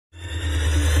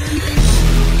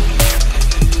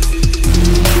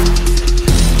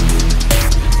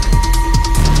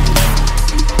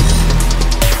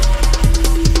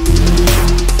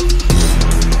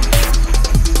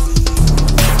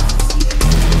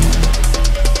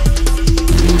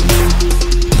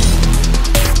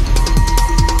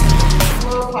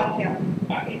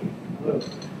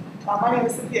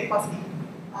Closkey.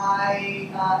 I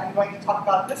am going to talk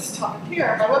about this topic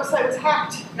here. My website was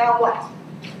hacked. Now what?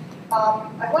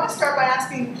 I want to start by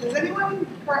asking, does everyone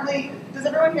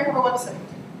here have a website?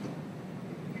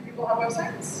 Do people have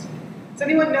websites? Does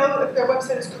anyone know if their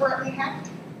website is currently hacked?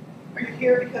 Are you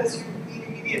here because you need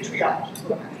immediate triage?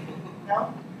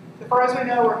 No? As far as we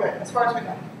know, we're good. As far as we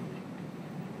know.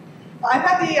 I've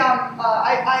had the,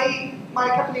 my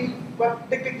company,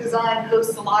 Big Design,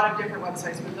 hosts a lot of different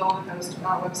websites. We build and host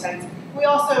websites. We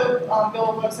also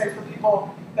build websites for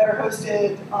people that are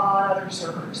hosted on other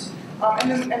servers.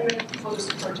 And then people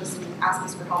just approach us and ask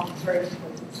us for help in various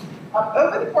places.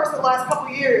 Over the course of the last couple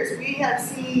of years, we have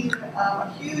seen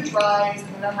a huge rise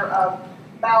in the number of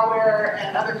malware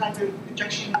and other kinds of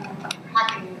injection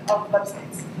hacking of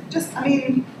websites.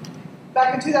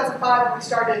 Back in 2005 when we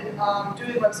started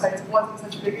doing websites, it wasn't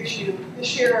such a big issue.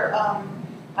 This year,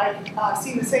 I've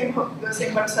seen the same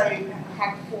website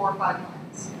hacked 4 or 5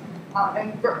 times.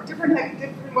 And different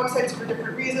websites for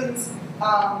different reasons,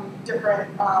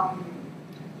 different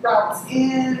routes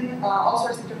in, all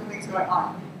sorts of different things going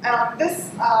on. This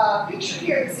picture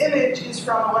here, this image, is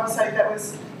from a website that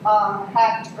was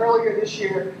hacked earlier this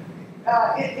year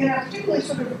in a particularly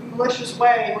sort of malicious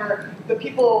way where the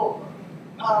people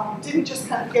didn't just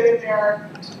kind of get in there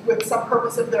with some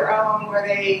purpose of their own where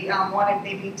they wanted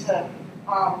maybe to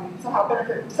somehow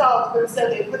benefit themselves, but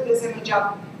instead they put this image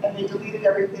up and they deleted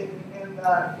everything in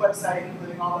the website,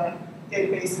 including all the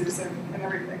databases and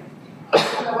everything.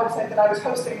 On the website that I was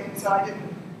hosting, and so I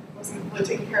wasn't really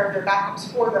taking care of their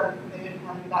backups for them. They didn't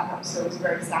have any backups, so it was a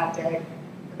very sad day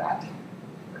for that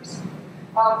person.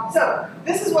 So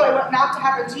this is what I want not to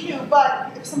happen to you,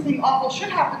 but if something awful should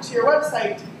happen to your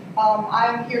website,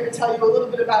 I'm here to tell you a little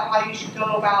bit about how you should go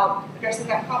about addressing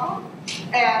that problem,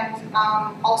 and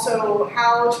also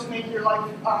how to make your life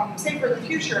safer in the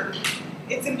future.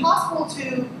 It's impossible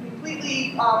to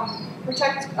completely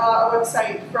protect a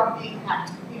website from being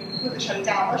hacked, completely shut it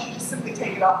down, unless you just simply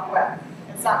take it off the web.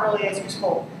 It's not really as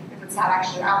useful if it's not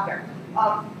actually out there.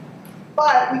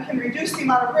 But we can reduce the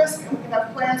amount of risk, and we can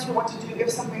have plans for what to do if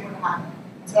something were to happen.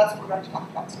 So that's what we're going to talk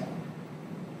about today.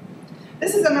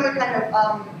 This is another kind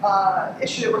of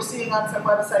issue that we're seeing on some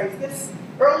websites.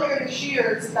 Earlier this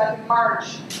year, back in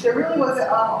March, there really was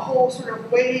a whole sort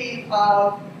of wave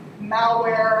of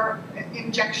malware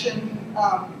injection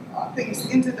things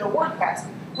into the WordPress.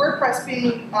 WordPress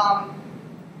being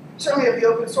certainly of the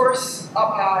open source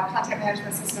content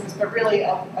management systems, but really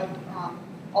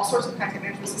all sorts of content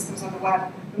management systems on the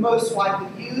web, the most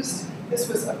widely used. This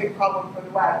was a big problem for the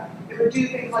web. It would do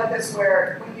things like this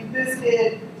where when you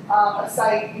visited a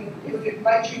site, it would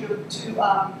invite you to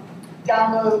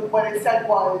download what it said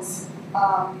was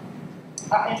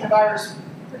antivirus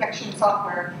protection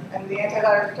software, and the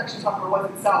antivirus protection software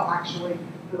was itself actually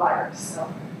the virus. So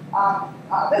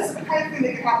this is the kind of thing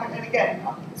that could happen, and again,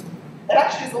 it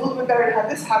actually is a little bit better to have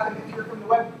this happen if you're from the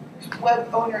web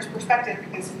owner's perspective,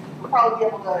 because we'll probably be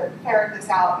able to ferret this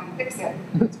out and fix it,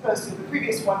 as opposed to the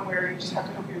previous one where you just have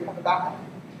to hope you have a backup.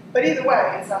 But either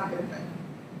way, it's not a good thing.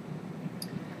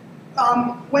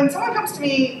 When someone comes to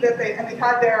me and they've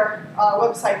had their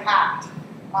website hacked,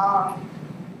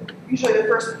 usually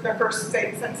their first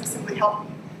sentence is simply help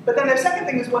me. But then their second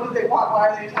thing is, what do they want? Why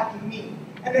are they attacking me?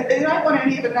 And they might want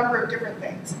any of a number of different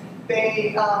things.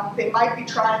 They might be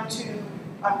trying to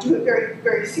do it very,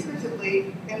 very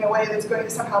secretively in a way that's going to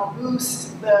somehow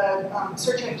boost the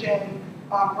search engine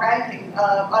ranking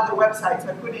of other websites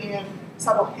by putting in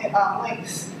subtle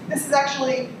links. This is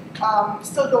actually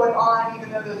still going on,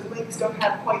 even though those links don't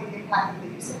have quite the impact that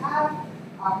they used to have.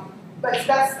 But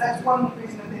that's one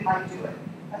reason that they might do it.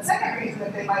 A second reason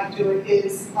that they might do it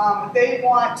is they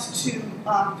want to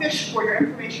fish for your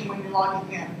information when you're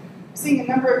logging in. I'm seeing a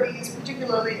number of these,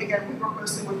 particularly, again, we work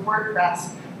mostly with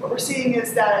WordPress. What we're seeing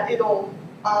is that they'll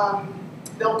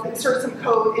insert some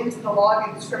code into the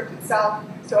login script itself.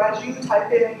 So as you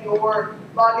type in your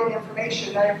login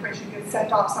information, that information gets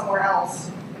sent off somewhere else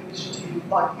in addition to you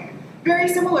logging in. Very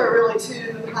similar, really,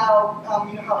 to how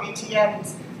how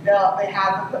ATMs they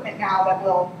have equipment now that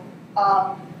will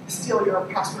steal your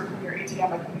password from your ATM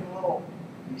by putting a little.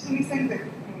 Have you seen these things?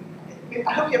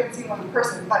 I hope you haven't seen one in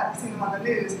person, but you've seen them on the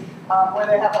news, where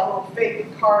they have a little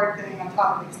fake card thing on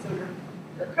top. They steal your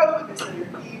code, they steal your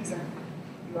keys, and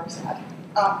you are sad.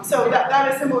 So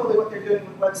that is similarly what they're doing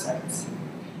with websites.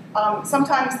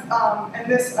 Sometimes, and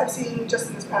this I've seen just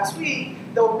in this past week,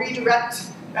 they'll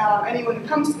redirect anyone who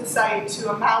comes to the site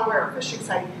to a malware or phishing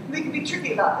site. And they can be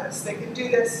tricky about this. They can do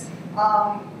this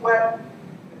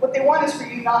what they want is for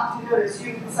you not to notice,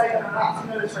 you, the site owner, not to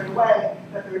notice right away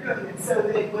that they're doing it. So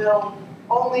they will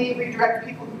only redirect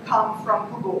people who come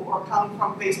from Google or come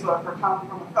from Facebook or come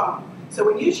from a phone. So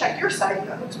when you check your site,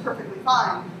 that looks perfectly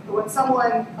fine. But when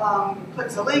someone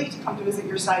clicks a link to come to visit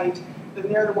your site, then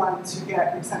they're the ones who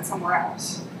get sent somewhere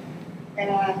else.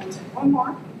 And one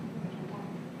more.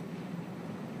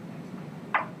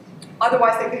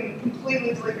 Otherwise, they can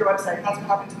completely delete your website. That's what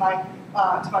happened to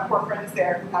my poor friends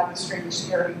there who had this strange,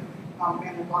 scary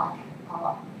man in black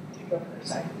take over their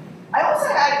site. I also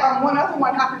had one other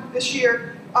one happen this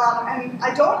year, and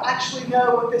I don't actually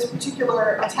know what this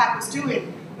particular attack was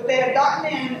doing, but they had gotten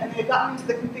in and they had gotten into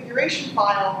the configuration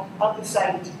file of the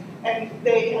site, and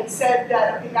they had said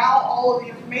that okay, now all of the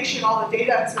information, all the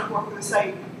data and so forth for the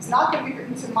site is not going to be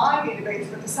written to my database,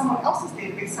 but to someone else's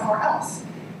database somewhere else.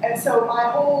 And so my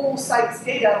whole site's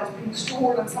data was being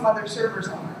stored on some other server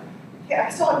somewhere. Yeah, I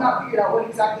still have not figured out what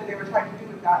exactly they were trying to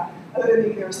do with that, other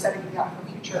than they were setting me up for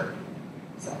future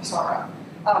sorrow.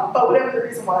 But whatever the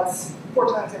reason was,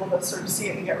 fortunately I was able to sort of see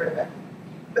it and get rid of it.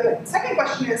 The second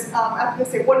question is, after they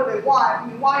say, what do they want? I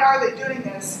mean, why are they doing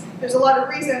this? There's a lot of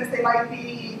reasons. They might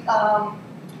be, as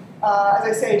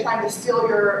I say, trying to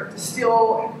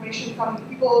steal information from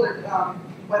people,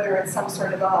 whether it's some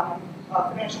sort of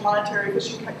financial monetary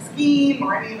phishing scheme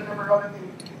or any of a number of other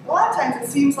things. A lot of times it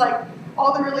seems like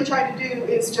all they're really trying to do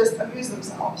is just amuse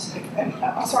themselves. And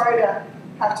I'm sorry to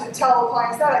have to tell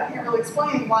clients that. I can't really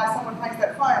explain why someone finds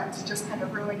that fun to just kind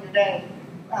of ruin your day.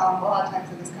 A lot of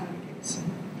times it is kind of the case.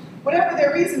 Whatever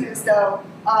their reason is, though,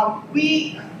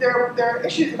 there are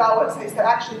issues about websites that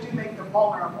actually do make them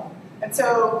vulnerable. And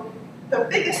so the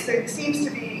biggest thing seems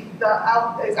to be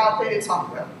outdated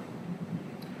software.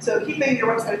 So keeping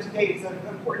your website up to date is an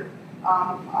important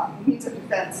means of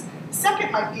defense. The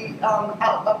second might be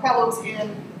problems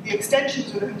in the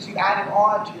extensions or the things you added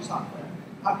on to your software.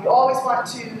 You always want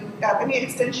to, any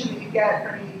extension that you get for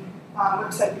any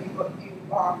website that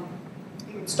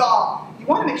you install, you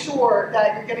want to make sure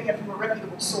that you're getting it from a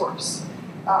reputable source.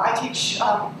 I teach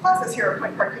classes here at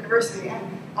Point Park University,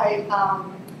 and I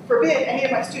forbid any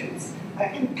of my students, I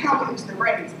can pound it into their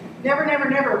brains, never, never,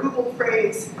 never Google the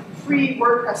phrase free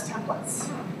WordPress templates.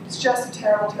 It's just a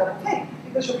terrible, terrible thing,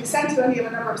 because you'll be sent to any of a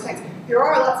number of sites. There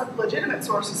are lots of legitimate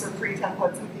sources of free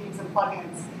templates and themes and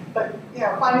plugins, but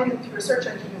finding them through a search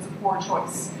engine is a poor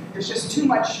choice. There's just too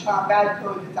much bad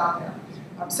code that's out there.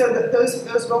 So those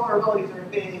vulnerabilities are a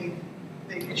big,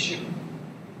 big issue.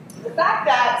 The fact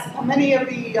that many of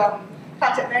the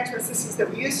content management systems that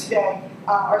we use today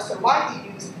are so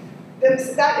widely used,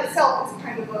 that itself is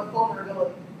kind of a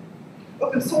vulnerability.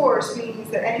 Open source means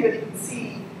that anybody can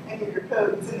see any of your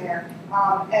code that's in there.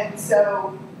 And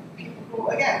so people who,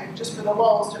 again, just for the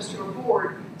lulz, just who are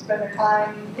bored, spend their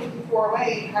time looking for a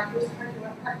way to hack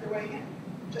their way in,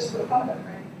 just for the fun of it,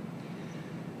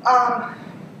 right?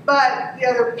 But the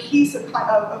other piece of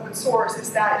open source is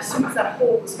that as soon as that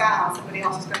hole is found, somebody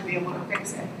else is going to be able to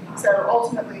fix it. So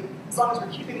ultimately, as long as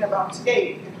we're keeping them up to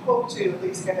date, we can hope to at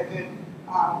least get a good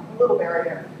little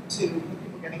barrier to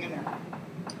people getting in there.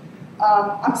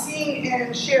 I'm seeing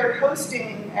in shared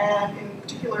hosting, and in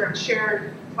particular in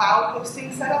shared cloud hosting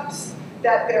setups,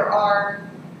 that there are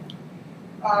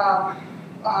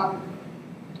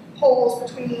holes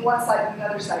between one site and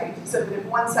another site, so that if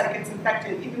one site gets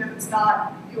infected, even if it's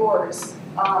not yours,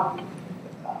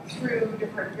 through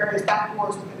different various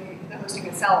backdoors within the hosting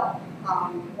itself,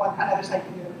 another site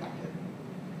can get infected.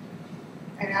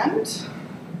 And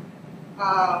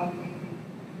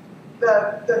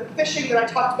the phishing that I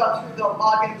talked about through the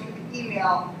login, through the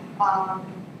email,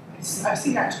 I've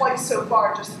seen that twice so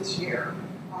far just this year.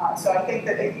 So I think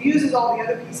that it uses all the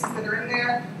other pieces that are in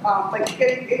there, like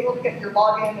being able to get your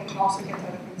login, and can also get to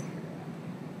other things that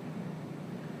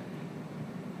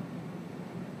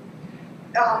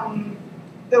you're doing.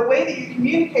 The way that you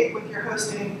communicate with your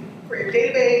hosting for your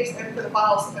database and for the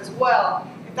files as well,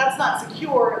 if that's not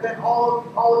secure, then all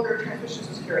of your transmissions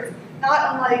are secure. It's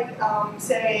not unlike,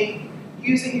 say,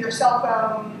 using your cell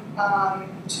phone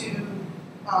to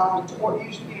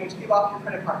give off your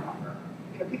credit card number.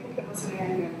 People can listen in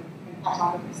and catch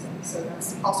on to these things, so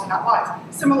that's also not wise.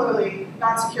 Similarly,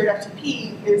 non-secured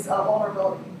FTP is a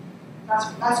vulnerability.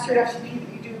 Non-secured FTP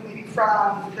that you do maybe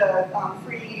from the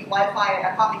free Wi-Fi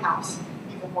at a coffee house,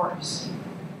 even worse.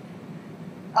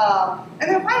 And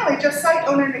then finally, just site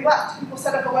owner neglect. People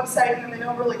set up a website and then they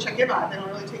don't really check in on it. They don't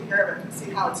really take care of it and see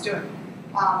how it's doing.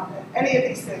 Any of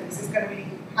these things is going to be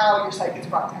how your site gets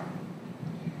brought down.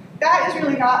 That is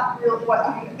really not really what,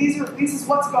 I mean, this is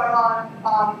what's going on.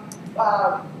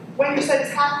 When your site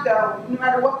is hacked, though, no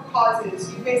matter what the cause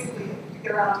is, you basically have to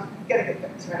get around to getting it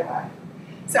fixed right away.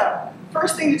 So,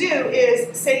 first thing to do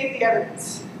is save the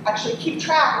evidence. Actually keep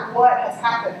track of what has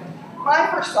happened. when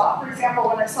I first saw, for example,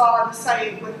 when I saw the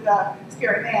site with the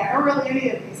scary man, or really any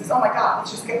of these, is, oh my god,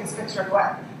 let's just get this fixed right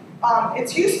away.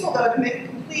 It's useful, though, to make a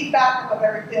complete backup of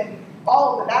everything,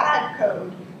 all of the bad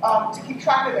code, to keep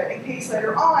track of it in case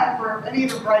later on, for any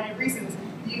of a variety of reasons,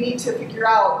 you need to figure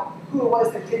out who it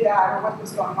was that did that or what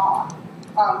was going on.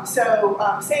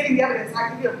 Saving the evidence, I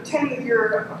can pretend that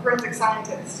you're a forensic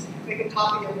scientist, make a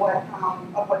copy of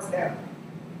what's there.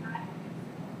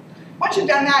 Once you've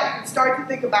done that, you can start to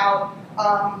think about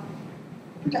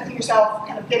protecting yourself,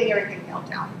 kind of getting everything nailed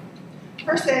down.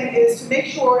 First thing is to make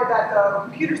sure that the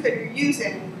computers that you're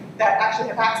using that actually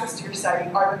have access to your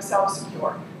site are themselves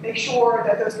secure. Make sure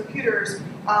that those computers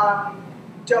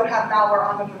don't have malware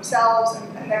on them themselves,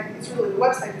 and then it's really the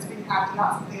website that's being hacked and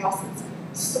not something else that's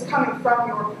coming from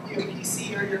your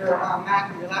PC or your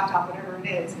Mac or your laptop, whatever it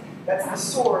is, that's the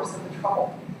source of the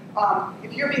trouble.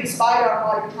 If you're being spied on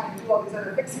while you're trying to do all these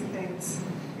other fixing things,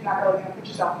 you're not really going to put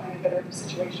yourself in any better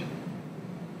situation.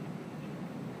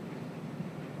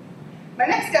 My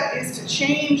next step is to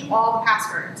change all the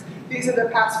passwords. These are the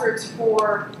passwords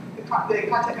for the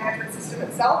content management system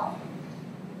itself,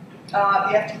 the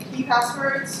FTP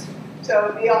passwords. So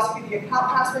it may also be the account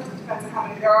passwords. It depends on how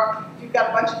many there are. If you've got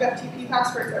a bunch of FTP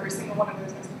passwords, every single one of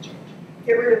those has to change.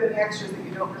 Get rid of any extras that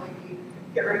you don't really need.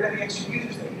 Get rid of any extra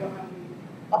users that you don't really need.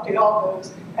 Update all of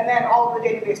those. And then all of the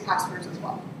database passwords as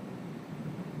well.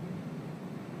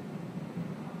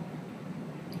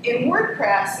 In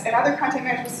WordPress and other content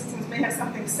management systems may have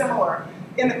something similar.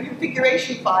 In the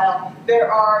configuration file,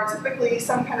 there are typically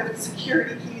some kind of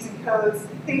security keys and codes,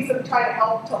 things that try to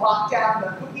help to lock down the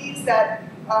cookies that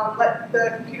let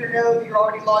the computer know that you're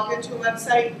already logged into a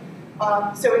website.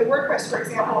 So in WordPress, for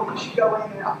example, you should go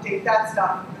in and update that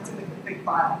stuff that's in the config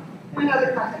file. And in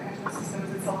other content management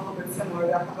systems, it's a little bit similar.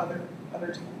 They have other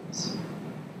tools.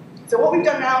 So what we've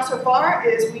done now so far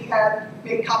is we have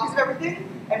made copies of everything,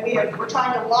 and we're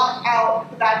trying to lock out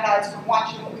the bad guys from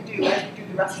watching what we do as we do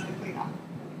the rest of the cleanup.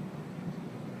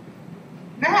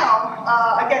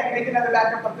 Now, again, make another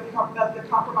backup of the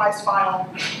compromised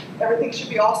file. Everything should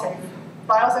be all safe.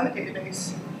 Files in the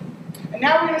database. And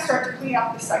now we're going to start to clean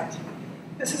up the site.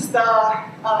 This is the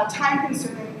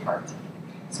time-consuming part.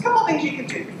 There's a couple things you can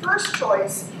do. Your first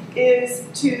choice is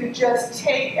to just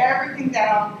take everything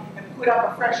down and put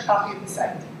up a fresh copy of the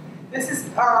site. This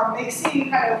may seem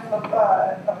kind of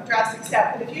a drastic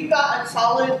step, but if you've got a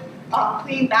solid,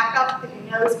 clean backup that you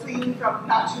know is clean from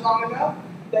not too long ago,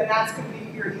 then that's going to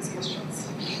be your easiest choice,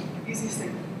 easiest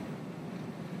thing.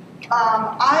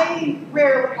 I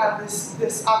rarely have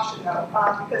this option though,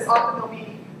 because often there'll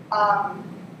be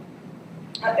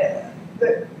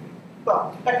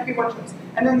well, that could be one choice.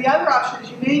 And then the other option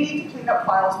is you may need to clean up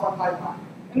files one by one.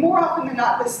 And more often than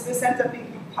not, this ends up being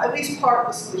at least part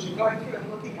of the solution, going through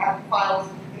and looking at the files,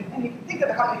 and you can think of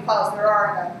how many files there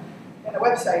are in a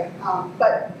website,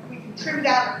 but we can trim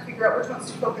down and figure out which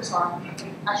ones to focus on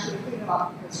and actually clean them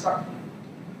up and start.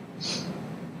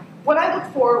 What I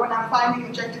look for when I'm finding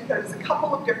injected code is a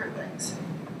couple of different things.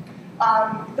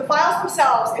 The files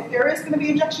themselves, if there is going to be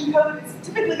injection code, it's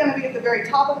typically going to be at the very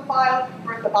top of the file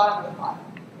or at the bottom of the file,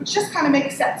 which just kind of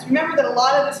makes sense. Remember that a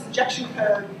lot of this injection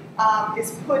code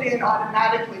is put in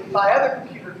automatically by other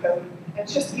computer code, and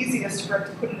it's just easiest for it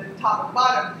to put it at the top or the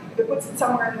bottom. If it puts it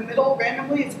somewhere in the middle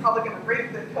randomly, it's probably going to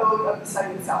break the code of the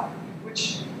site itself,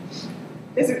 which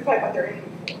isn't quite what they're aiming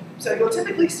for. So you'll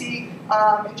typically see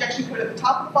injection code at the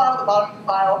top of the file, the bottom of the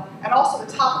file, and also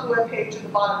the top of the web page and the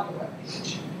bottom of the web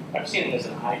page. I've seen it as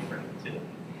an iframe too.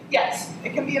 Yes,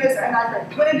 it can be as an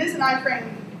iframe. When it is an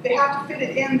iframe, they have to fit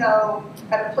it in though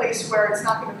at a place where it's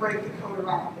not going to break the code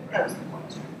around it. That was the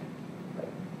point.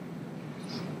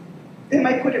 They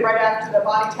might put it right after the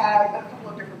body tag, a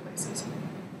couple of different places.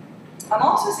 I'm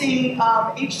also seeing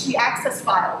HT access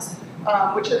files,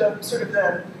 which are the sort of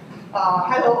the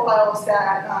high-level files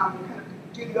that kind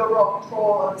of do the overall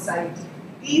control of the site.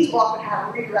 These will often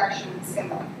have redirections in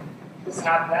them.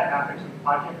 That happened to the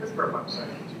Podcamp Pittsburgh website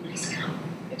 2 weeks ago.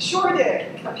 It sure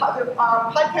did. The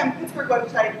Podcamp Pittsburgh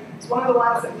website is one of the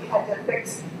ones that we had to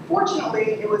fix.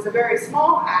 Fortunately, it was a very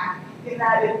small hack in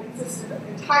that it consisted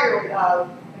entirely of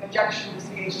an injection to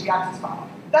the HT access file.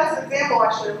 That's an example,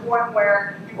 actually, of one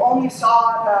where you only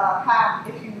saw the hack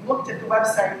if you looked at the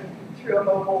website through a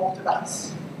mobile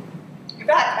device. In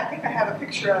fact, I think I have a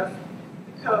picture of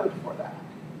the code for that.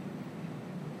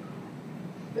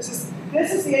 This is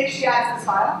the HT access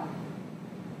file,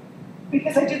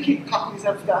 because I do keep copies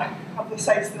of the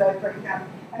sites that I break down.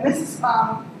 And this is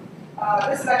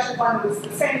actually one that was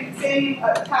the same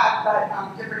tab,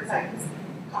 but different sites.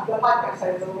 The Podcamp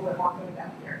site is a little bit more coded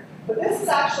down here. But this is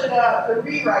actually the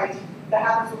rewrite that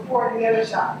happens before the other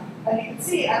stuff. And you can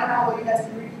see, I don't know what you guys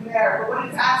can read from there, but what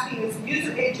it's asking is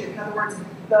user agent, in other words,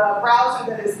 the browser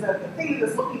that is the thing that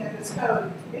is looking at this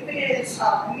code, if it is,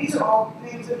 and these are all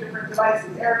names of different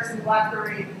devices, Ericsson,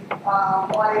 BlackBerry,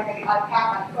 iPad,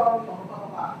 my phone, blah, blah,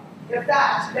 blah. If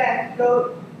that, then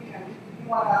go, you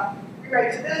want to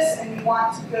rewrite to this, and you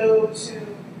want to go to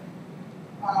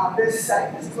this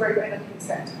site. This is where you end up being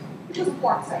sent, which is a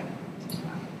porn site.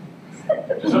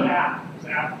 There's an app. There's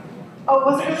an app. Oh,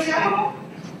 was it really Apple?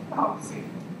 Oh, see.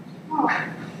 Oh.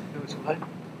 It was what?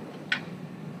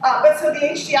 But so the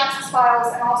htaccess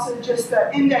files and also just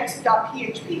the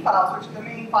index.php files, which are the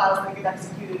main files that get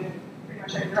executed in pretty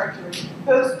much any directory,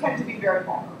 those tend to be very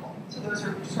vulnerable. So those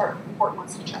are sort of important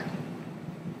ones to check.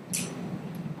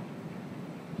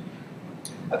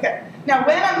 Okay, now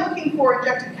when I'm looking for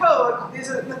injected code, these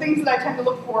are the things that I tend to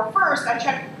look for first. I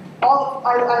check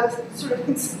I sort of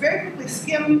very quickly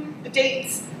skim the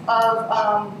dates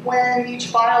of when each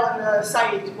file in the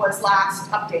site was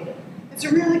last updated. It's a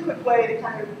really quick way to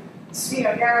kind of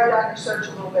narrow down your search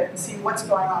a little bit and see what's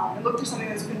going on, and look for something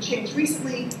that's been changed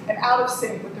recently and out of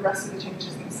sync with the rest of the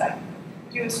changes in the site.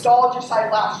 If you installed your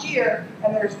site last year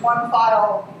and there's one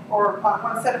file or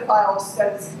one set of files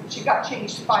that got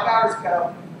changed 5 hours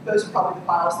ago, those are probably the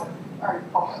files that are your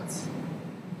culprits.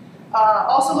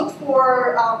 Also look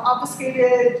for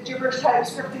obfuscated gibberish type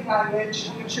scripting language.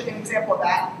 I'm going to show you an example of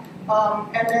that.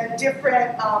 And then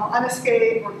different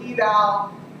unescape or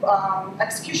eval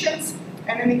executions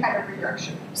and any kind of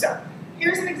redirection. So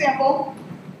here's an example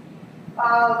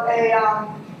of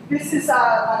this is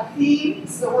a theme.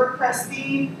 This is a WordPress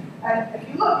theme. And if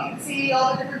you look, you can see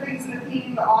all the different things in the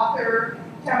theme, the author,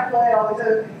 template, all these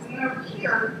other things. And then over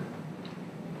here,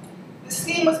 this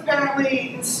theme was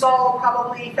apparently installed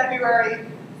probably February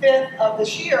 5th of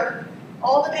this year.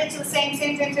 All the dates are the same.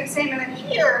 And then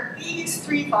here, these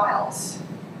 3 files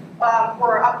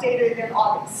were updated in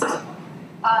August.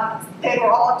 They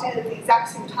were all updated at the exact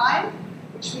same time,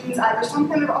 which means either some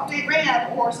kind of update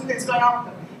ran or something's going on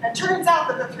with them. And it turns out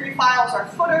that the 3 files are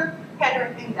footer, header,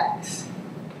 and index.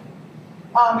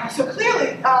 So clearly,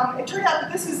 it turned out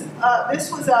that this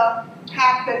was a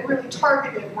hack that really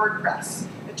targeted WordPress.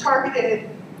 It targeted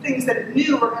things that it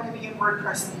knew were going to be in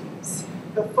WordPress themes.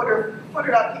 The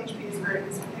footer.php is very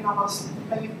easy in almost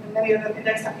many of the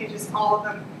index.phps, all of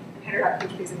them, and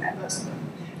header.php is in most of them.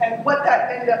 And what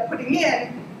that ended up putting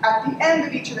in at the end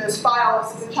of each of those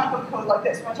files is a chunk of code like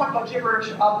this. When I talk about gibberish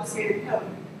or obfuscated code,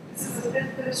 this is a bit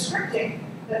of scripting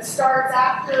that starts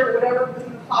after whatever was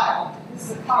in the file. This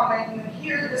is a comment, and then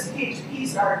here this PHP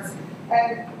starts.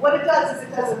 And what it does is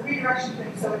it does a redirection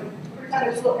thing. So every time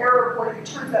there's a little error reporting, it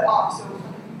turns that off. So when you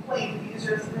complain, the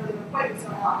user doesn't really know quite what's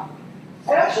going on.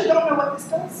 I actually don't know what this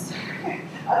does,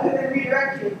 other than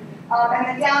redirect you. And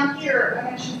then down here, I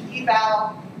mentioned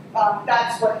eval.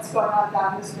 That's what's going on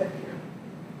down this bit here.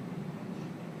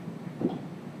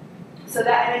 So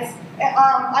that is,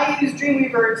 I use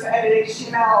Dreamweaver to edit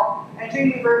HTML, and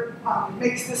Dreamweaver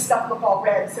makes this stuff look all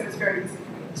red, so it's very easy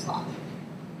for me to spot.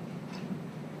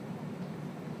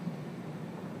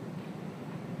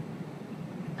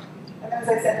 And as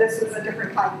I said, this was a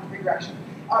different kind of redirection.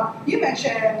 You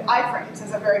mentioned iframes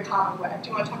as a very common way. Do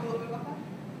you want to talk a little bit about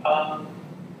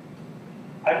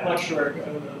that? I'm not sure of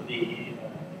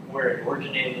where it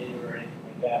originated or anything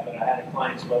like that, but I had a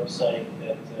client's website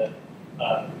that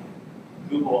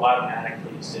Google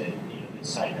automatically said, this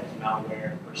site has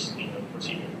malware, proceed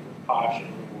with caution,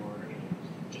 or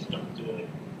just don't do it.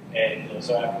 And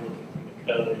so after looking through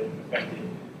the code, it affected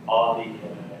all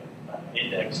the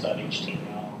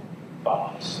index.html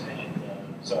files, and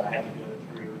so I had to go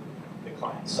through the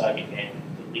client site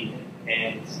and delete it.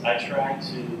 And I tried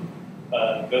to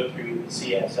go through the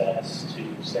CSS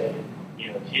to say, to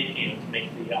make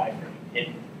the iframe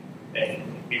hidden,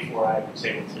 and before I was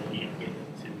able to, get them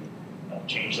to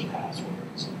change the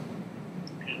passwords.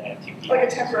 And like a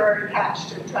temporary patch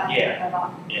to try and get that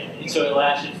off. Yeah, and so it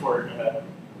lasted for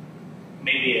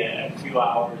maybe a few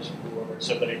hours or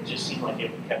so, but it just seemed like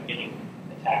it kept getting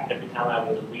attacked. Every time I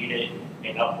would delete it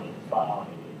and upload the file,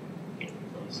 it would get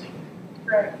replacing.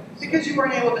 Right, because you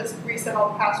weren't able to reset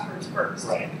all the passwords first.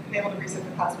 Right. You've been able to reset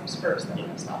the passwords first, that would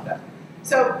have stopped that.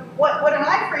 So what an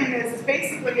iframe is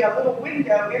basically a little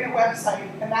window in a website,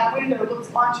 and that window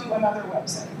looks onto another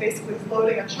website. Basically, it's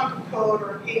loading a chunk of code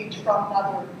or a page from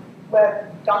another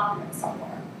web document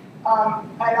somewhere.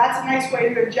 And that's a nice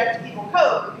way to inject evil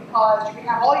code, because you can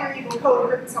have all your evil code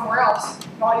written somewhere else,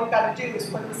 and all you've got to do is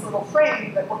put this little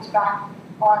frame that looks back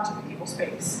onto the evil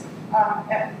space.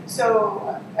 And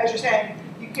so, as you're saying,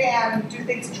 you can do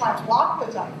things to try and block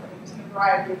those iframes in a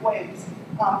variety of ways.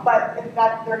 But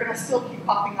they're going to still keep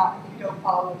popping up if you don't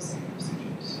follow those same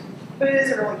procedures. but it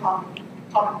is a really common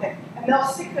thing. And they'll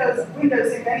stick those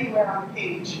windows in anywhere on the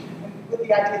page with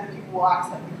the idea that people will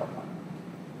accidentally click on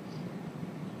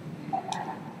them.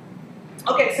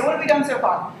 Okay, so what have we done so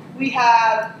far? We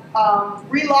have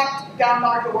relocked down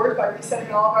our doors by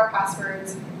resetting all of our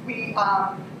passwords. We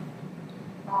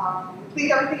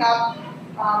cleaned everything up,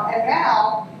 and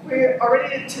now we're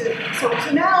ready to. So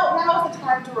now is the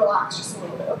time to relax just a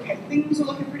little bit. Okay, things are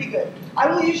looking pretty good. I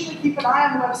will usually keep an eye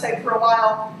on the website for a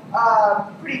while,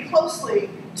 pretty closely,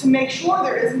 to make sure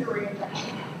there isn't a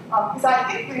reinfection. Because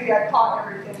I think maybe I caught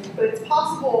everything, but it's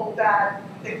possible that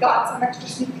they've got some extra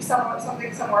sneaky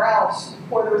something somewhere else,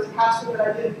 or there was a password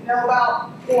that I didn't know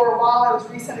about, or while I was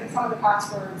resetting some of the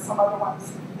passwords, some other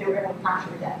ones they were able to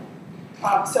capture again.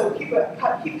 So keep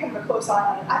kind of a close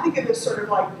eye on it. I think of it as sort of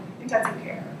like intensive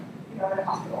care, in a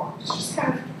hospital. Just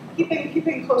kind of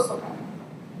keeping a close look on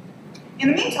it. In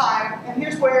the meantime, and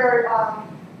here's where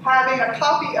having a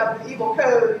copy of the evil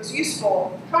code is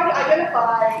useful. Try to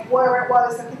identify where it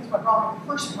was that things went wrong in the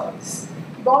first place.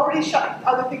 You've already shut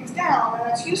other things down, and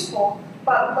that's useful,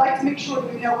 but we'd like to make sure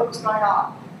that we know what was going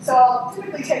on. So I'll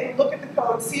typically take a look at the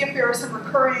code, see if there are some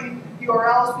recurring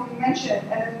URLs being mentioned,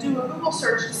 and then do a Google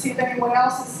search to see if anyone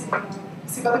else is seeing them,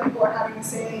 see if other people are having the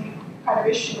same kind of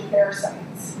issue with their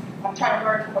sites. I'm trying to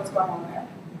learn from what's going on there.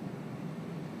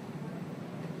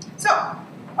 So,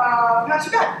 not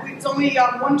too bad. It's only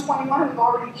 1:21 and we've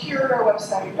already cured our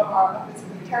website of this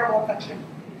terrible infection.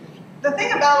 The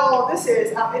thing about all of this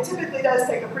is it typically does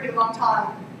take a pretty long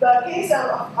time. The case of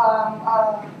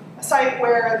a site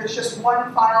where there's just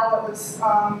one file that was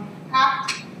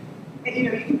hacked,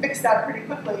 you can fix that pretty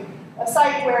quickly. A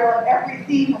site where every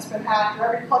theme has been hacked or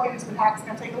every plugin has been hacked is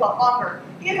going to take a lot longer.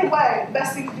 Either way, the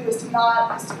best thing to do is to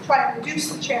try and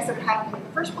reduce the chance of it happening in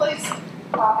the first place,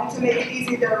 and to make it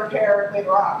easy to repair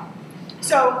later on.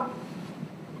 So,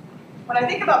 when I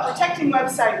think about protecting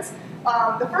websites,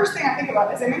 the first thing I think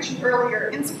about, as I mentioned earlier,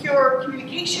 insecure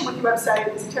communication with your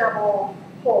website is a terrible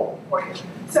hole for you.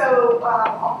 So,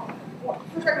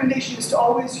 first recommendation is to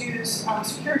always use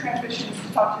secure transmissions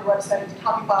to talk to your website, to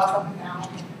copy files up and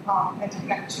down, and to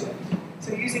connect to it.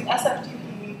 So using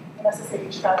SFTP and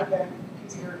SSH rather than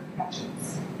easier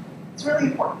connections. It's really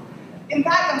important. In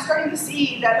fact, I'm starting to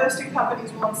see that hosting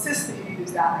companies will insist that you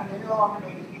use that, and they're no longer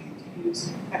making it easy to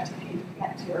use FTP to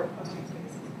connect to your hosting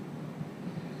spaces.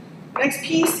 The next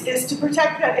piece is to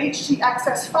protect that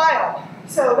htaccess file.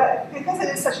 So that, because it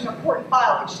is such an important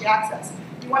file, htaccess,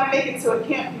 you want to make it so it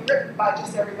can't be written by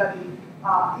just everybody,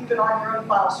 even on your own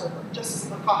file server, just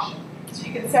as a precaution. So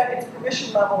you can set its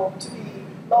permission level to be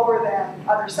lower than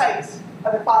other sites,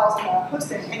 other files in the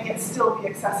hosting, and yet still be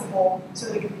accessible so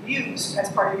that it can be used as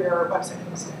part of your website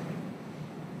hosting.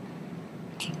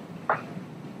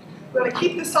 We're going to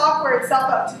keep the software itself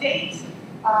up to date,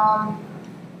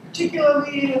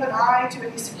 particularly with an eye to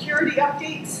any security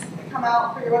updates that come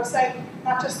out for your website,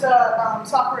 not just the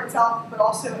software itself, but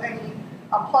also any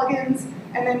plugins,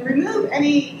 and then remove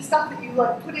any stuff that you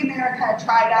put in there and kind of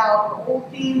tried out, or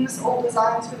old themes, old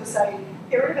designs for the site.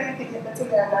 Get rid of anything that's in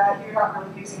there that you're not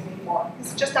really using anymore.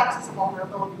 This just acts as a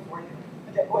vulnerability for you,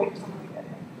 a dead way for someone to get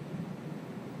in.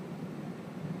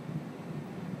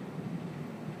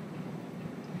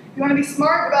 You want to be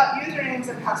smart about usernames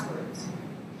and passwords.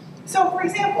 So, for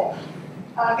example,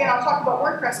 again, I'll talk about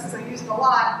WordPress because I use it a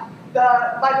lot.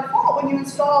 By default, when you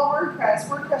install WordPress,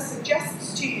 WordPress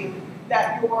suggests to you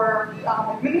that your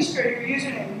administrator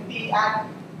username be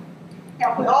admin.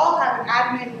 Now, we all have an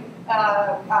admin,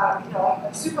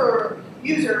 a super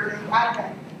user named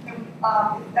admin,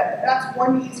 and that's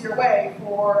one easier way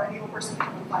for any person to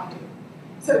find you.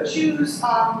 So choose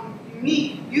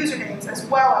unique usernames as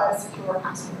well as secure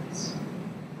passwords.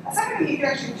 A second thing you can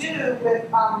actually do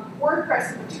with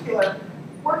WordPress in particular,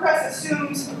 WordPress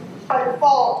assumes by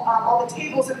default all the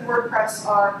tables in WordPress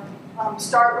are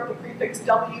start with the prefix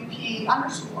WP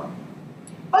underscore.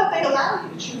 But they allow you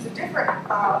to choose a different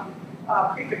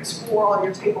prefix for all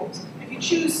your tables. If you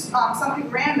choose something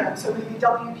random, so maybe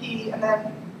WP and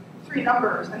then 3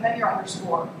 numbers and then your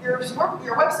underscore, your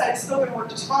website's still going to work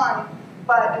just fine,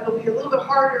 but it'll be a little bit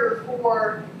harder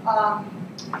for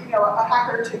a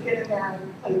hacker to get in there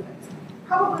and play with things.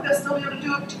 Probably they'll still be able to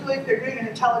do it, particularly if they're doing it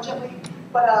intelligently,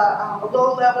 but a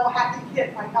low-level hacking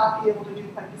kit might not be able to do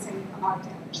quite the same amount of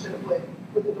damage that it would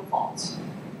with the defaults.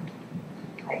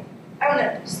 I want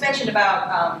to just mention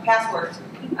about passwords.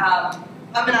 I'm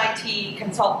an IT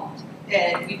consultant,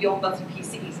 and we build bunch of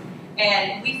PCs.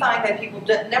 And we find that people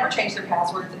never change their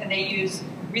passwords, and they use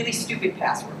really stupid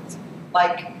passwords,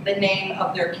 like the name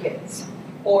of their kids,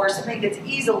 or something that's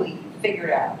easily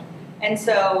figured out. And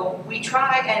so we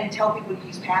try and tell people to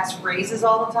use passphrases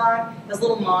all the time. Those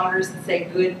little monitors that say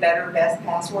good, better, best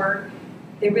password,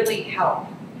 they really help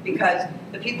because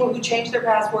the people who change their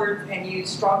passwords and use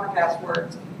stronger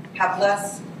passwords have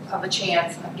less of a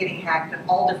chance of getting hacked in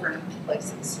all different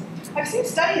places. I've seen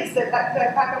studies that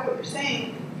back up what you're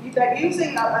saying, that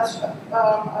using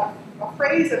a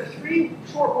phrase of 3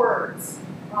 short words,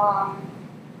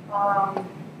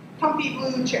 comfy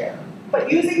blue chair, but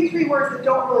using 3 words that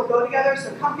don't really go together,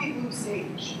 so comfy blue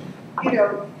stage. You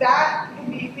know, that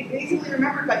can be easily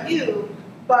remembered by you,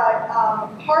 but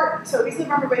so easily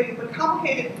remembered by you, but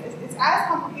complicated, it's as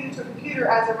complicated to a computer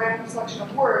as a random selection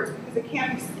of words because it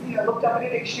can't be looked up in a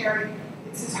dictionary.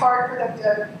 It's as hard for them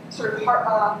to sort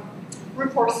of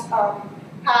brute force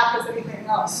hack as anything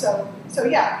else. So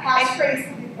yeah, passphrase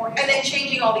can be more useful. And then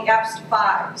changing all the F's to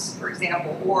 5s, for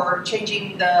example, or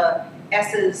changing the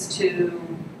S's to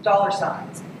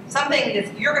 $signs. Something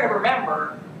that you're going to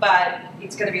remember, but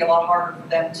it's going to be a lot harder for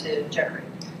them to generate.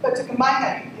 But to combine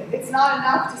that, it's not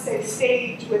enough to say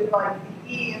stage with like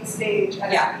the E in stage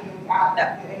as Yeah. the E in app,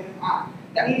 the A in app.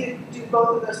 Yeah. You need to do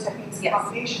both of those techniques in Yes.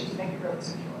 combination to make it really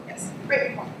secure. Yes.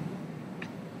 Great point.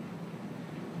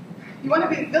 You want to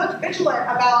be vigilant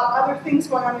about other things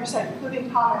going on your site, including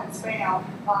comment and spam.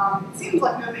 It seems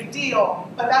like no big deal,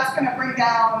 but that's going to bring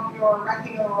down your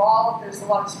ranking overall. If there's a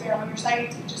lot of spam on your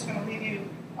site, it's just going to leave you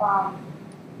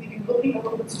looking a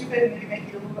little bit stupid and maybe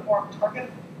make you a little bit more of a target.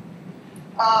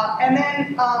 And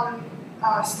then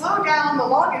slow down the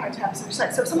login attempts of your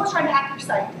site. So if someone's trying to hack your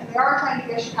site and they are trying to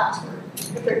guess your password,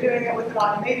 if they're doing it with an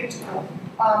automated tool,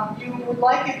 you would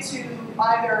like it to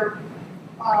either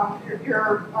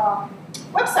your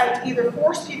website to either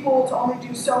force people to only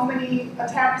do so many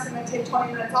attempts and then take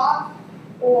 20 minutes off,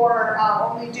 or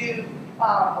only do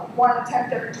 1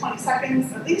 attempt every 20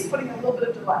 seconds, at least putting a little bit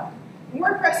of delay. And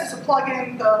WordPress is a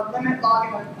plugin, the limit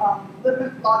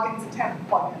logins attempt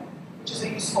plugin, which is a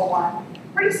useful one.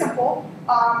 Pretty simple.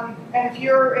 And if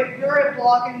you're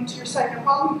logging to your site, no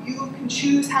problem. You can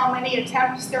choose how many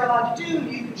attempts they're allowed to do.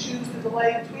 You can choose the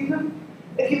delay between them.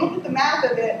 If you look at the math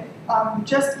of it,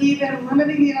 just even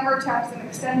limiting the number of attempts and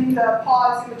extending the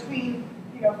pause in between,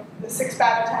 the 6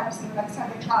 bad attempts and the next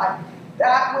time they try,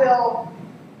 that will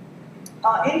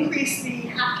increase the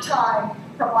hack time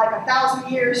from like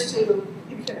 1,000 years to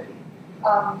infinity.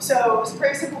 So it's a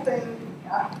very simple thing.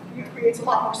 It creates a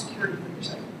lot more security for your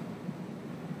site.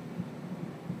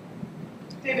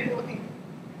 David, you're looking.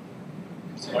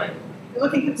 Sorry. You're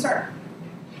looking concerned.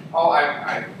 Oh,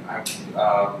 I've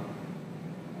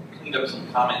cleaned up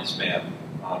some comment spam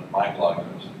on my blog.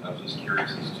 I was just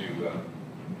curious as to,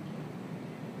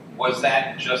 was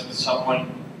that just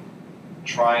someone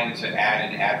trying to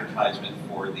add an advertisement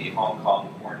for the Hong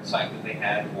Kong porn site that they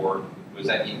had, or was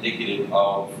that indicative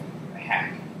of a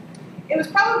hack? It was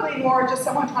probably more just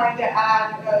someone trying to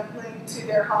add a link to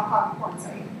their Hong Kong porn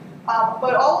site.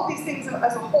 But all of these things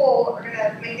as a whole are going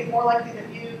to make it more likely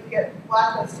that you get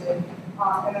blacklisted,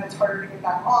 and then it's harder to get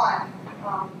back on.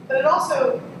 But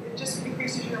it just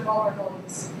increases your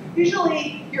vulnerabilities.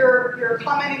 Usually, your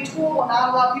commenting tool will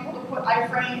not allow people to put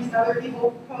iframes and other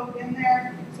evil code in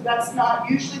there, so that's not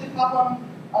usually the problem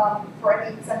for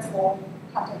any sensible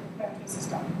content management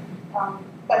system.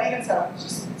 But even so, it's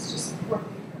just worth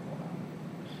being careful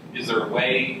about. Is there a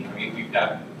way, I mean, we've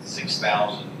got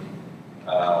 6,000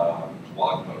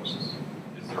 blog posts.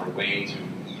 Is there a way to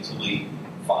easily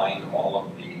find all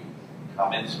of the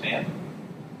comment spam?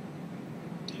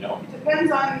 It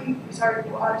depends on,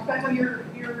 depends on your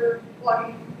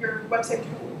blogging, your website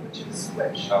tool, which is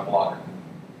which? Blogger.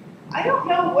 I don't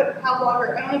know how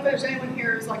Blogger, I don't know if there's anyone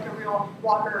here who's like a real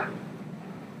Blogger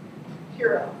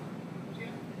hero.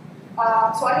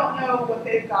 So I don't know what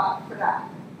they've got for that.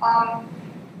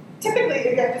 Typically,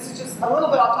 again, this is just a little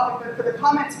bit off topic, but for the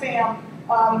comment spam,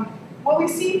 what we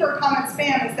see for comment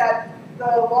spam is that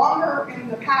the longer in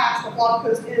the past a blog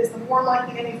post is, the more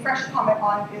likely any fresh comment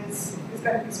on it is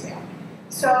going to be spam.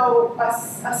 So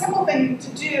a simple thing to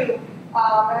do, and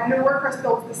I know WordPress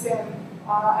builds this in, and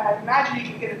I imagine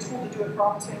you can get a tool to do it for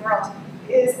almost anywhere else,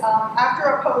 is after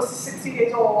a post is 60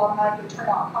 days old, automatically turn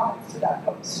on comments to that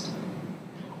post.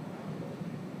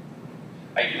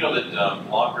 I do know that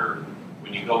Blogger,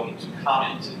 when you go into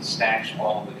comments, it stacks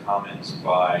all of the comments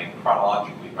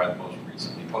chronologically by the most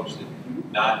recently posted,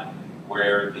 not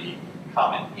where the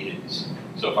comment is.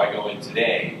 So if I go in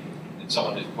today and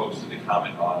someone has posted a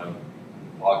comment on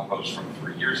a blog post from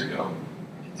 3 years ago,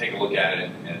 I can take a look at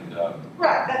it and...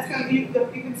 Right, that's going to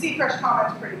be, you can see fresh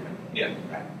comments pretty quickly. Yeah.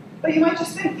 Right. But you might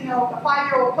just think, a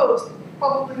 5-year-old post,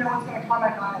 probably no one's going to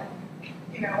comment on it,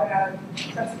 in a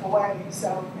sensible way,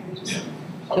 so maybe just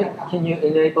Okay. Can you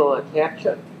enable a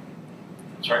captcha?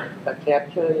 Sorry? A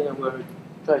captcha, you know, where it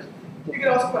tries You could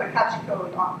also put a captcha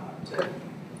code on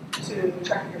to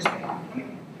check your spam. I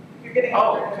mean, you're getting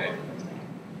Okay.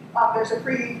 There's a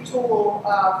free tool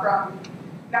from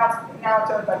now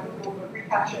it's owned by Google, but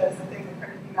reCAPTCHA is the thing that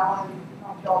Carnegie Mellon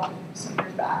developed some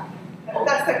years back. And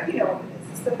that's the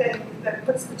it's the thing that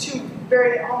puts the two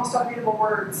very almost unreadable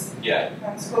words. Yeah.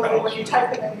 And supposedly when you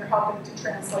type it in, you're helping to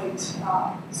translate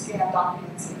scanned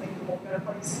documents and make it a better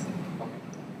place.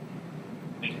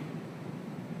 Thank you.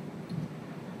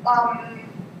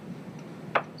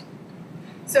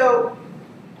 So,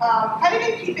 kind of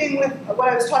in keeping with what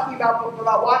I was talking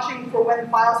about watching for when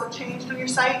files have changed on your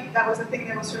site, that was a thing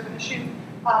that was sort of an issue.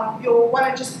 You'll want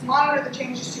to just monitor the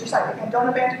changes to your site. Again, don't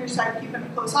abandon your site, keep a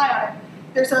close eye on it.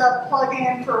 There's a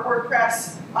plugin for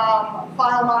WordPress,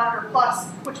 File Monitor Plus,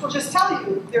 which will just tell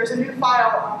you there's a new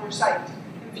file on your site.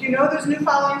 And if you know there's a new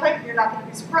file on your site, you're not going to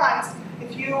be surprised.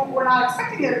 If you were not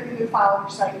expecting there to be a new file on your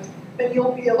site, then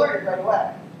you'll be alerted right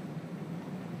away.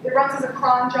 It runs as a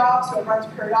cron job, so it runs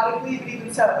periodically, but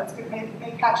even so, it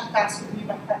may catch it faster than you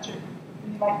might catch it,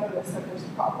 and you might notice that there's a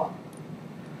problem.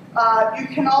 You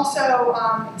can also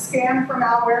scan for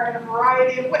malware in a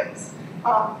variety of ways.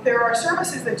 There are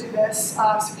services that do this.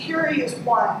 Security is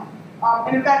one.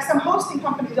 And in fact, some hosting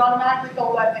companies automatically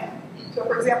fill that in. So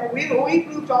for example, we've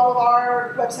moved all of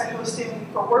our website hosting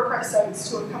for WordPress sites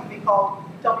to a company called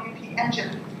WP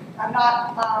Engine. I'm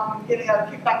not getting a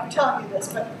kickback for telling you this,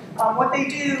 but what they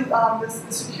do, the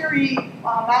security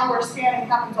malware scanning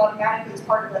happens automatically as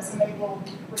part of this, and they will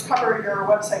recover your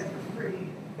website for free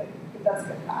if it does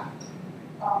get hacked.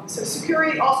 So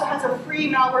security also has a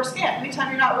free malware scan.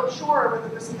 Anytime you're not real sure whether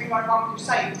there's something going wrong with your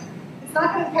site, it's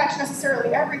not going to catch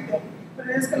necessarily everything, but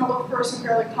it is going to look for some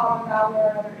fairly common malware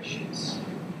and other issues.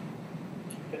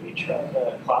 Have you tried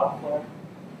Cloudflare?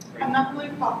 I'm not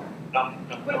familiar with Cloudflare. No.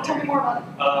 But tell me more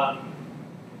about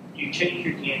it. You change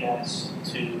your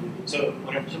DNS to, so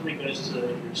whenever somebody goes to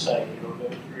your site, it'll go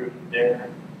through their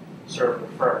server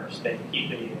first. They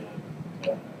keep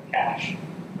a cache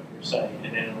of your site,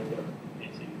 and then it'll go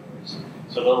into yours.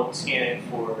 So they'll scan it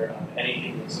for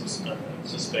anything that's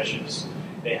suspicious.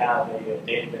 They have a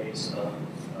database of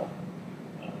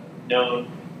known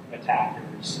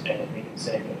attackers, and they can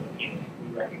say, we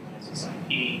recognize this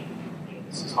IP,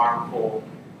 this is harmful,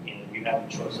 you have a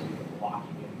choice of either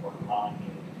blocking it or allowing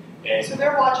it. And so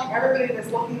they're watching everybody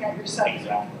that's looking at your site.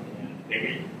 Exactly,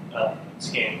 yeah. They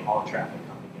scan all traffic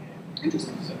coming in.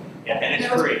 Interesting. So, yeah, and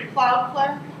it's free.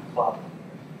 Cloudflare?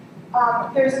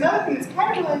 Cloudflare. There's another thing that's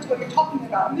kind of related to what you're talking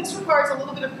about, and this requires a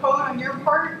little bit of code on your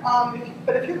part,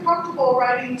 but if you're comfortable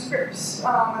writing scripts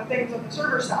and things on the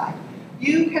server side,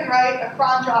 you can write a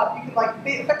cron job. You can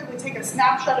effectively take a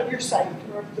snapshot of your site,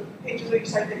 or the pages of your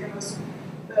site that you're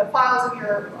the files of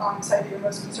your site that you're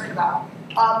most concerned about,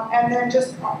 and then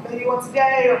just maybe once a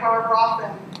day or however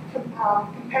often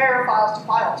compare files to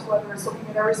files, whether it's looking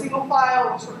at every single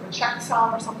file or sort of a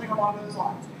checksum or something along those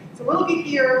lines. It's a little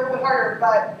geekier, a little bit harder,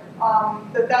 but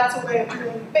that's a way of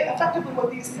doing effectively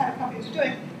what these kind of companies are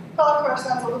doing. Cloudflare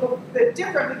sounds a little bit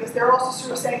different because they're also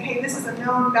sort of saying, hey, this is a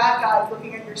known bad guy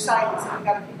looking at your site, so you've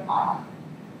got to keep an eye on it.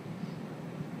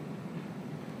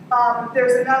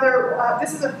 There's another,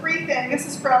 this is a free thing. This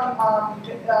is from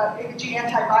AVG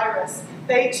Antivirus.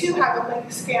 They too have a link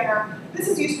scanner. This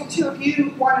is useful too if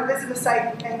you want to visit a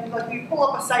site and you pull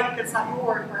up a site that's not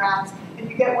yours perhaps, and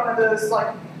you get one of those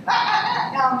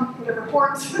whatever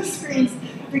forms screens,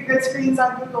 grid screens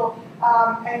on Google,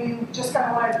 and you just kind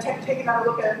of want to take another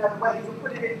look at it another way. You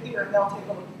put it in here and they'll take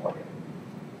a look for you.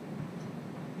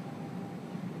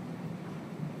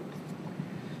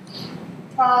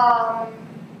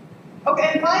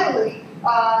 Okay, and finally,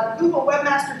 Google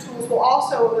Webmaster Tools will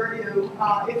also alert you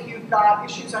if you've got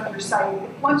issues on your site.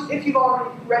 If you've already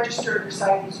registered your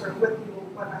site sort of with Google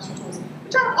Webmaster Tools,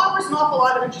 which offers an awful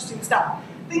lot of interesting stuff.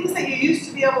 Things that you used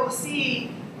to be able to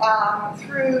see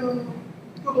through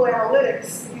Google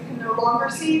Analytics, you can no longer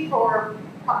see for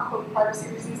privacy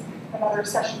reasons. Another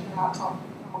session perhaps I'll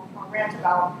rant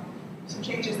about some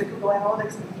changes that Google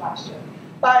Analytics made last year.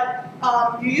 But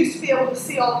you used to be able to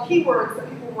see all the keywords that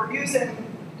people were using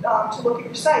to look at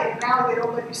your site. And now they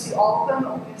don't let you see all of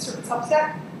them, only a certain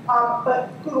subset.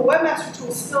 But Google Webmaster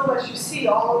Tools still lets you see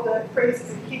all of the phrases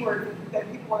and keywords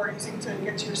that people are using to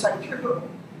get to your site through Google.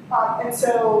 And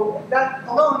so that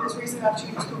alone is reason enough to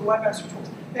use Google Webmaster Tools.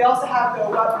 They also have the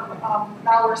web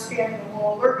malware scanning and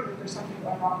will alert you if there's something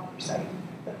going on with your site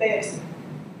that they have seen.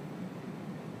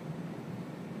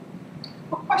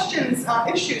 Questions,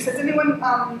 issues? Has anyone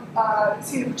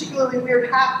seen a particularly weird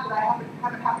hack that I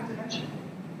haven't happened to mention?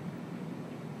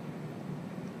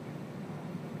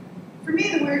 For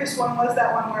me, the weirdest one was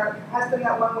that one where, has been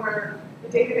that one where the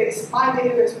database, my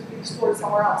database was being stored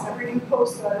somewhere else. Every new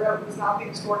post that I wrote was not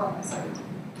being stored on my site.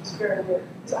 It's very weird.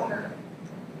 It's unheard of.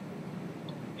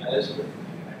 Yeah, that's good.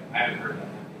 I haven't heard that.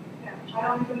 Yeah, I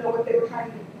don't even know what they were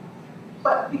trying to do.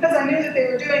 But because I knew that they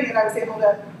were doing it, I was able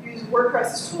to use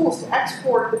WordPress tools to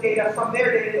export the data from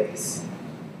their database,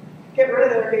 get rid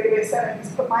of their database settings,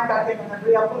 put mine back in, and then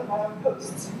re-upload my own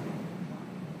posts.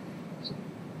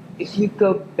 If you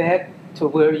go back to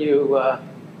where you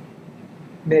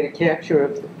made a capture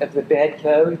of the bad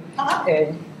code,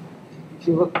 and if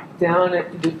you look down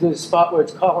at the spot where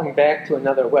it's calling back to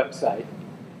another website.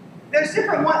 There's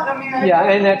different ones. I mean, yeah,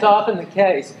 and that's often the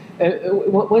case.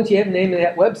 Once you have the name of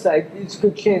that website, it's a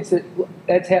good chance that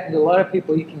that's happened to a lot of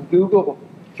people. You can Google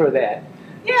for that.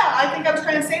 Yeah, I think I was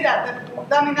trying to say that.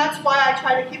 I mean, that's why I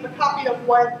try to keep a copy of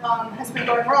what has been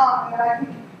going wrong, and I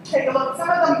can take a look. Some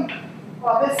of them,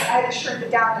 well, this I had to shrink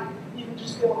it down to even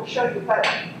just be able to show you, but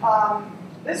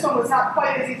this one was not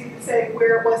quite as easy to say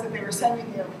where it was that they were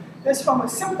sending you. This one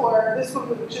was simpler. This one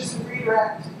was just a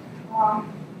redirect.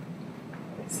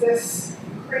 It's this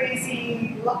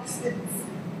crazy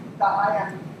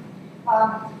luxtids.in.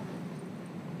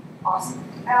 Awesome.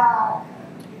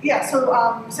 Yeah,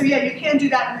 so yeah, you can do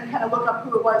that and then kind of look up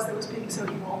who it was that was being so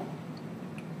evil.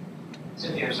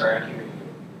 Cynthia, I'm sorry, I can't hear you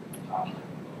talking.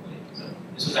 So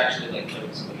this was actually like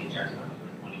somebody injected on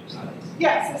one of your sites.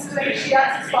 Yes, this is a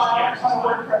HTX file on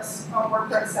a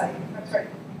WordPress site. That's right.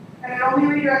 And it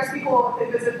only redirects people if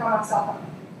they visit from a cell phone.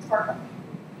 It's perfect.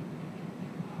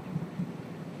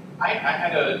 I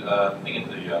had a thing in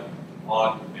the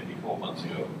blog maybe 4 months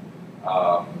ago.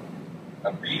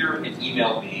 A reader had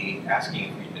emailed me asking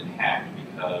if we'd been hacked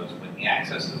because when he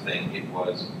accessed the thing, it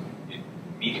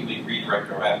immediately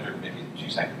redirected, or after maybe 2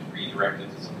 seconds, redirected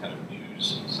to some kind of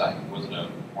news site. It wasn't a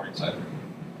porn site.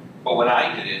 But when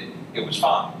I did it, it was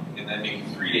fine. And then maybe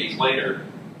 3 days later,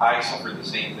 I suffered the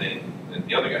same thing that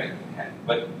the other guy had,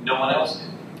 but no one else did.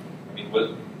 I mean,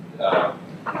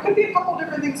 there could be a couple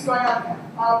different things going on there.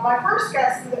 My first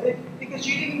guess is that because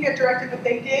you didn't get directed what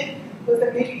they did, was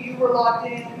that maybe you were logged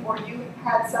in or you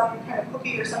had some kind of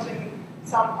cookie or something,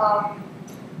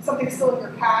 something still in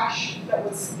your cache that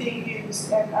was being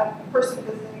used, and a person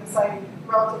visiting the site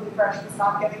relatively fresh was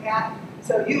not getting that.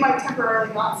 So you might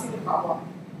temporarily not see the problem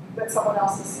that someone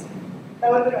else is seeing.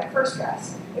 That would have been my first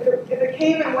guess. If it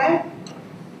came and went,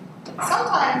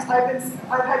 sometimes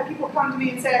I've had people come to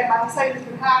me and say, my site has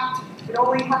been hacked, it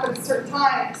only happens at certain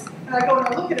times, and I go and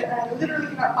I look at it and I literally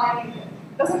cannot find anything.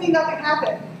 Doesn't mean nothing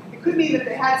happened. It could mean that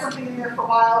they had something in there for a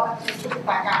while and they took it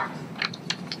back out.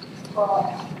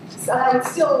 So I would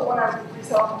still want to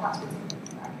resell the passwords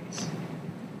in that case.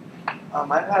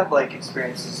 I've had like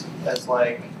experiences as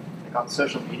like on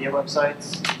social media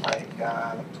websites, like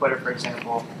Twitter, for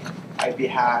example. I'd be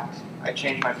hacked. I'd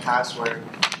change my password,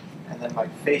 and then my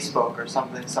Facebook or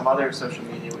something, some other social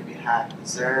media would be hacked.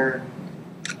 Is there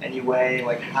any way,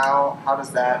 like how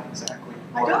does that exactly work?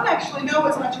 I don't actually know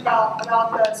as much about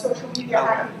the social media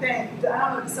hacking thing. I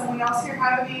don't know, does someone else here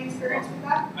have any experience with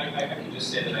that? I can just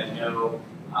say that I know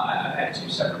I've had 2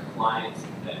 separate clients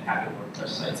that had their WordPress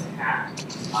sites hacked. It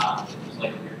was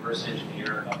like a reverse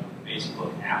engineer of the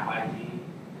Facebook app ID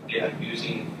they were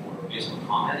using for Facebook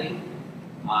commenting.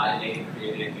 And they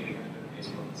created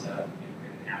Facebook and set up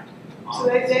an app. So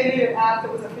they made an app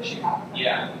that was a phishing app.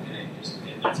 Yeah,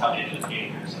 and that's how they ended up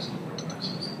getting access to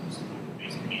WordPress. Was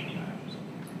basically media apps.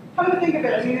 Come to think of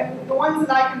it, I mean, the ones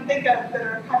that I can think of that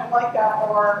are kind of like that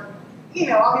are,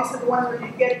 obviously the ones where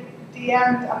you get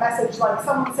DM'd a message like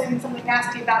someone saying something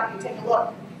nasty about you, take a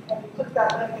look, and you click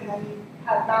that link and then you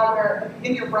have malware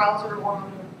in your browser or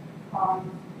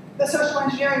the social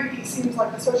engineering piece seems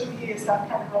like the social media stuff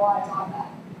kind of relies on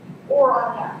that. Or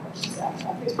on that, let's just say, on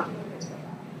Facebook and Facebook.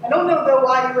 I don't know though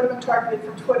why you would have been targeted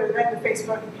from Twitter then to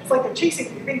Facebook. It's like they're chasing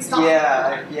you, you're being stopped.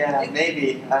 Yeah,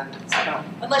 maybe.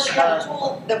 Unless you had a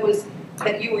tool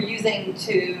that you were using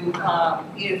to,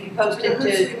 if you posted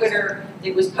to Twitter,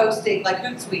 it was posting like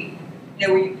Hootsuite.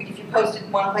 Where if you posted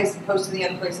in one place, it posted in the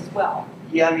other place as well.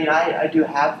 Yeah, I mean, I do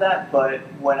have that, but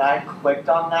when I clicked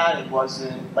on that, it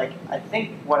wasn't, like, I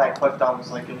think what I clicked on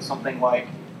was, like, it was something like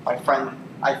my friend,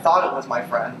 I thought it was my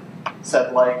friend,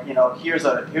 said, like, here's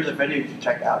a video you should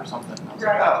check out or something. And I was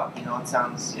like, oh, it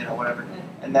sounds, whatever.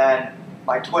 And then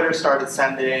my Twitter started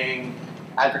sending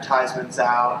advertisements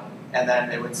out, and then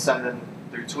they would send them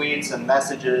through tweets and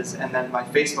messages, and then my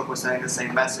Facebook was sending the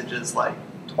same messages, like,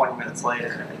 20 minutes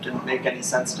later. It didn't make any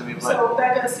sense to me. But so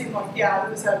that does seem like, it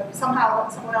was somehow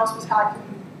someone else was hacked.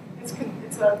 And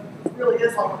it really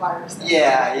is like a virus thing.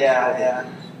 Yeah.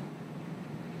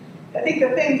 I think the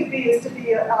thing to be is to be,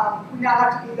 we now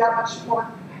have to be that much more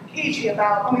cagey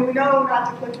about, I mean, we know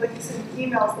not to click links in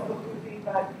emails that look goofy,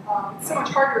 but it's so much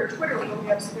harder at Twitter when we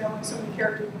have so many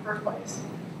characters in the first place.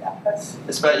 Yeah, that's.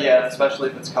 Especially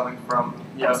if it's coming from,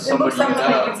 somebody you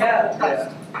know.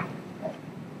 Yeah.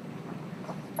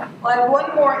 Well, I have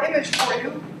one more image for you,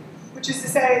 which is to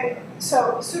say,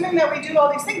 so assuming that we do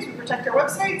all these things, we protect our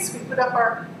websites, we put up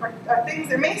our things,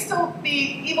 there may still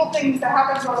be evil things that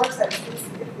happen to our websites.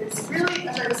 It's really,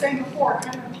 as I was saying before,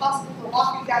 kind of impossible to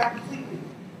lock it down completely.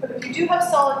 But if you do have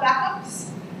solid backups,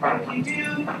 and if you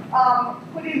do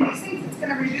put in these things, it's going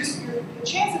to reduce the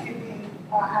chance of you being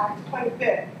hacked quite a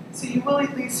bit. So you will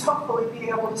at least hopefully be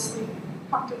able to sleep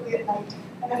comfortably at night.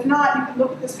 And if not, you can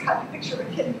look at this picture of a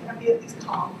kitten and be at least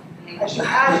calm as you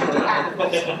hack.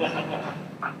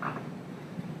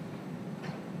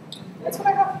 That's what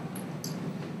I got.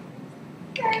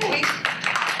 We